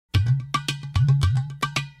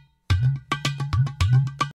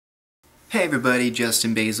Hey everybody,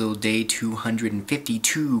 Justin Basl, day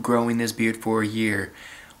 252, growing this beard for a year.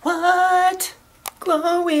 What?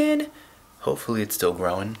 Glowing? Hopefully it's still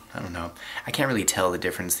growing. I don't know. I can't really tell the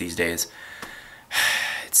difference these days.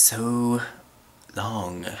 It's so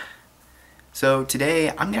long. So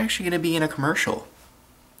today, I'm actually going to be in a commercial.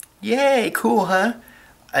 Yay, cool, huh?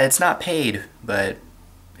 It's not paid, but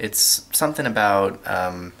it's something about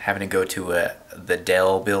having to go to the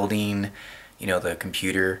Dell building, you know, the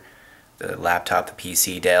computer, the laptop, the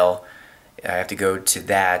PC, Dell. I have to go to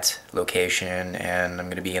that location and I'm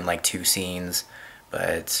gonna be in like 2 scenes,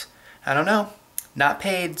 but I don't know, not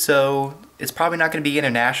paid, so it's probably not gonna be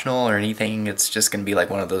international or anything. It's just gonna be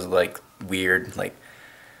like one of those like weird like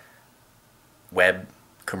web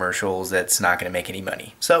commercials that's not gonna make any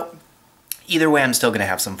money. So either way, I'm still gonna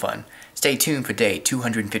have some fun. Stay tuned for day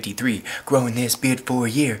 253, growing this beard for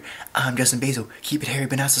a year. I'm Justin Basl. Keep it hairy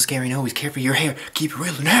but not so scary, and always care for your hair. Keep it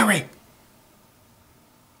real and hairy.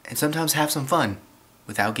 And sometimes have some fun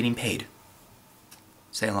without getting paid.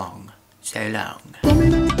 Stay long. Stay long.